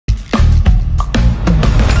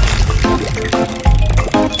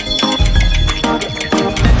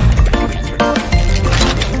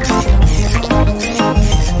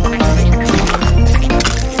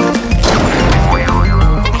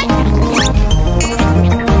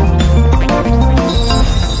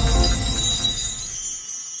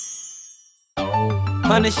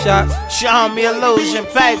100 shots, show me illusion,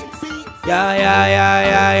 baby.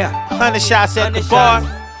 Yeah. 100 shots at the bar,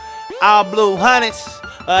 all blue hundreds.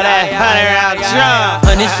 That 100 round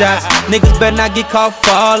drum. 100 shots, niggas better not get caught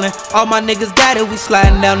falling. All my niggas got it, we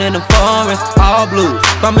sliding down in the foreign. All blues,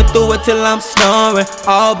 thumbing through it till I'm snoring.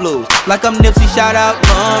 All blues, like I'm Nipsey, shout out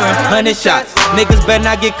Lauren. 100 shots, niggas better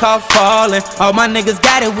not get caught falling. All my niggas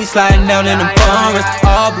got it, we sliding down in the foreign.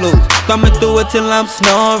 All blues, thumbing through it till I'm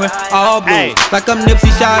snoring. All blues, like I'm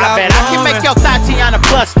Nipsey, shout out Lauren. I can make your Tatiana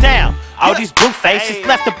bust down. All these blue faces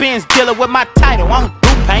left the Benz dealer with my title on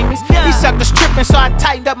blue payments. These suckers tripping, so I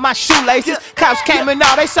tightened up my shoelaces. Cops came and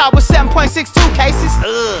all they saw was 7.62 cases.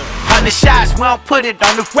 100 shots, we don't put it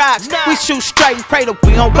on the rocks. We shoot straight and pray that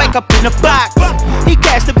we don't wake up in the box. He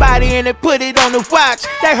cashed the body and they put it on the watch.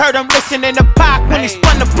 They heard him listen in the park when he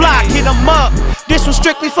spun the block. Hit him up. This was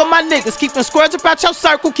strictly for my niggas. Keep them squares about your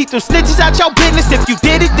circle, keep them snitches out your business. If you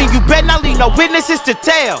did it, then you better not leave no witnesses to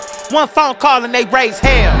tell. One phone call and they raise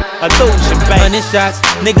hell. Illusion, baby. 100 shots,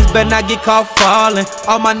 niggas better not get caught falling.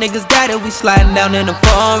 All my niggas got it, we sliding down in the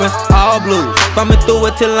foreign. All blues, thumbing through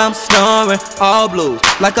it till I'm snoring. All blues,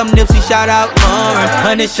 like I'm Nipsey, shout out Lauren.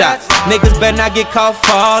 100 shots, niggas better not get caught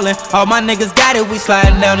falling. All my niggas got it, we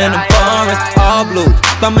sliding down in the foreign. All blues,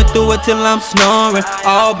 thumbing through it till I'm snoring.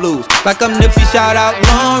 All blues, like I'm Nipsey, shout out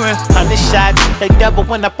Lauren. 100 shots, they double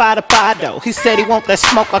when I buy the pado. He said he want that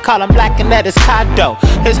smoke, I call him black and that is condo.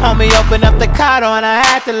 His homie opened up the car door and I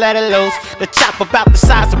had to let it loose. The chop about the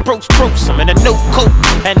size of Bruce. I'm in a new coupe,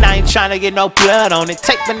 and I ain't tryna get no blood on it.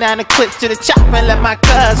 Take banana clips to the chop and let my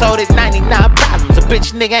cuz hold it. 99 problems, a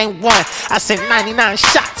bitch nigga ain't one. I sent 99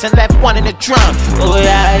 shots and left one in the drum. Ooh,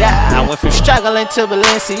 yeah. I went from struggling to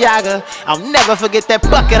Balenciaga. I'll never forget that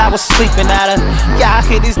bucket I was sleeping out of. Yeah, I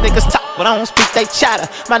hear these niggas talk, but I don't speak they chatter.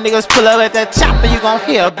 My niggas pull up at that chopper, you gon'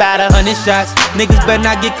 hear about it. 100 shots, niggas better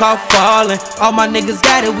not get caught falling. All my niggas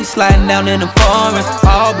got it, we sliding down in the foreign.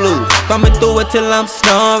 All blues, thumbing through it till I'm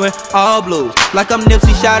snoring. All blues, like I'm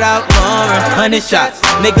Nipsey, shout out Lauren. 100 shots,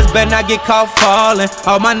 niggas better not get caught falling.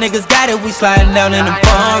 All my niggas got it, we sliding down in the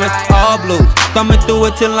foreign. All blues, thumbing through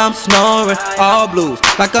it till I'm snoring. All blues,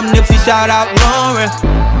 like I'm Nipsey, shout out Lauren.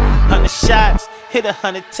 100 shots, hit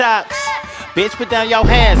 100 tops. Bitch, put down your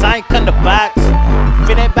hands, I ain't come to box. If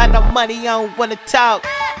it ain't about no money, I don't wanna talk.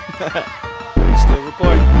 Still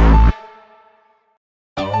recording.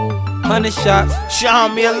 100 shots, show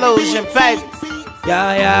me illusion, baby.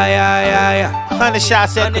 Yeah. 100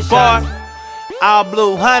 shots at the bar, all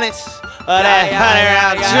blue hundreds. That 100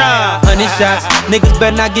 round drum. 100 shots, niggas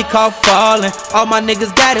better not get caught falling. All my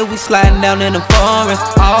niggas got it, we sliding down in the foreign.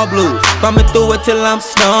 All blues, thumbing through it till I'm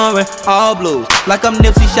snoring. All blues, like I'm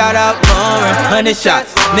Nipsey, shout out Lauren. 100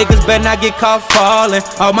 shots, niggas better not get caught falling.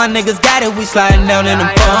 All my niggas got it, we sliding down in the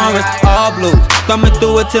foreign. All blues, thumbing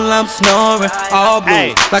through it till I'm snoring. All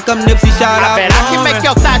blues, like I'm Nipsey, shout out Lauren. I can make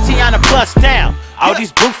your Tatiana bust down. All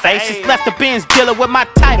these blue faces left the Benz dealer with my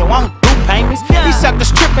title on blue payments. These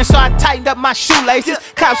suckers tripping, so I tightened up my shoelaces.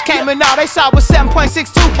 Cops came and all they saw was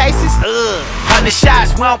 7.62 cases. 100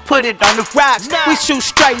 shots, we don't put it on the rocks. We shoot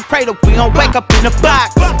straight and pray that we don't wake up in the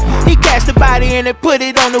box. He cashed the body and they put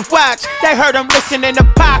it on the watch. They heard him listen in the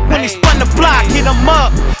park when he spun the block. Hit him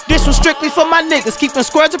up. This was strictly for my niggas. Keep them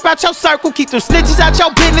squares about your circle, keep them snitches out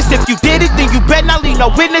your business. If you did it, then you better not leave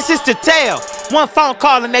no witnesses to tell. One phone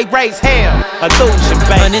call and they raise hell. Illusion,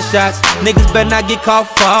 baby. 100 shots, niggas better not get caught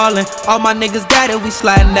falling. All my niggas got it, we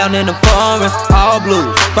sliding down in the foreign. All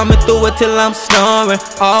blues, thumbing through it till I'm snoring.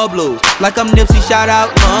 All blues, like I'm Nipsey, shout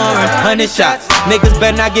out Lauren. 100 shots, niggas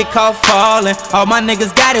better not get caught falling. All my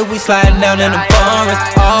niggas got it, we sliding down in the foreign.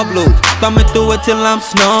 All blues, thumbing through it till I'm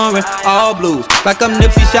snoring. All blues, like I'm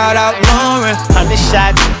Nipsey, shout out Lauren. 100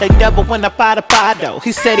 shots, they double when I buy the pado.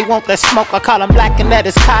 He said he want that smoke, I call him black and that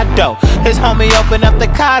is condo. His homie opened up the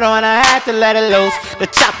car door and I had to let it loose. The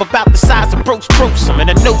chop about the size of Bruce. I'm in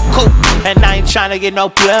a new coupe, and I ain't tryna get no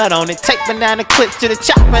blood on it. Take banana clips to the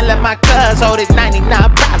chop and let my cuz hold it. 99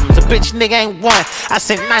 problems, a bitch nigga ain't one. I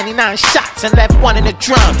sent 99 shots and left one in the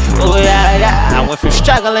drum. Ooh, yeah. I went from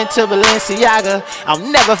struggling to Balenciaga. I'll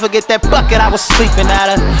never forget that bucket I was sleeping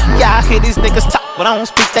out of. Yeah, I hear these niggas talk, but I don't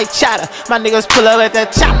speak they chatter. My niggas pull up at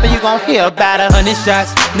that chopper, you gon' hear about it. 100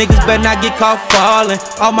 shots, niggas better not get caught falling.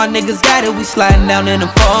 All my niggas got it, we sliding down in the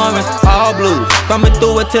foreign. All blues, thumbing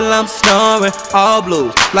through it till I'm snoring. All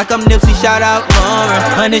blues, like I'm Nipsey, shout out Lauren.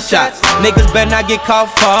 100 shots, niggas better not get caught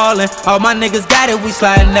falling. All my niggas got it, we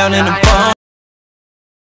sliding down in the foreign.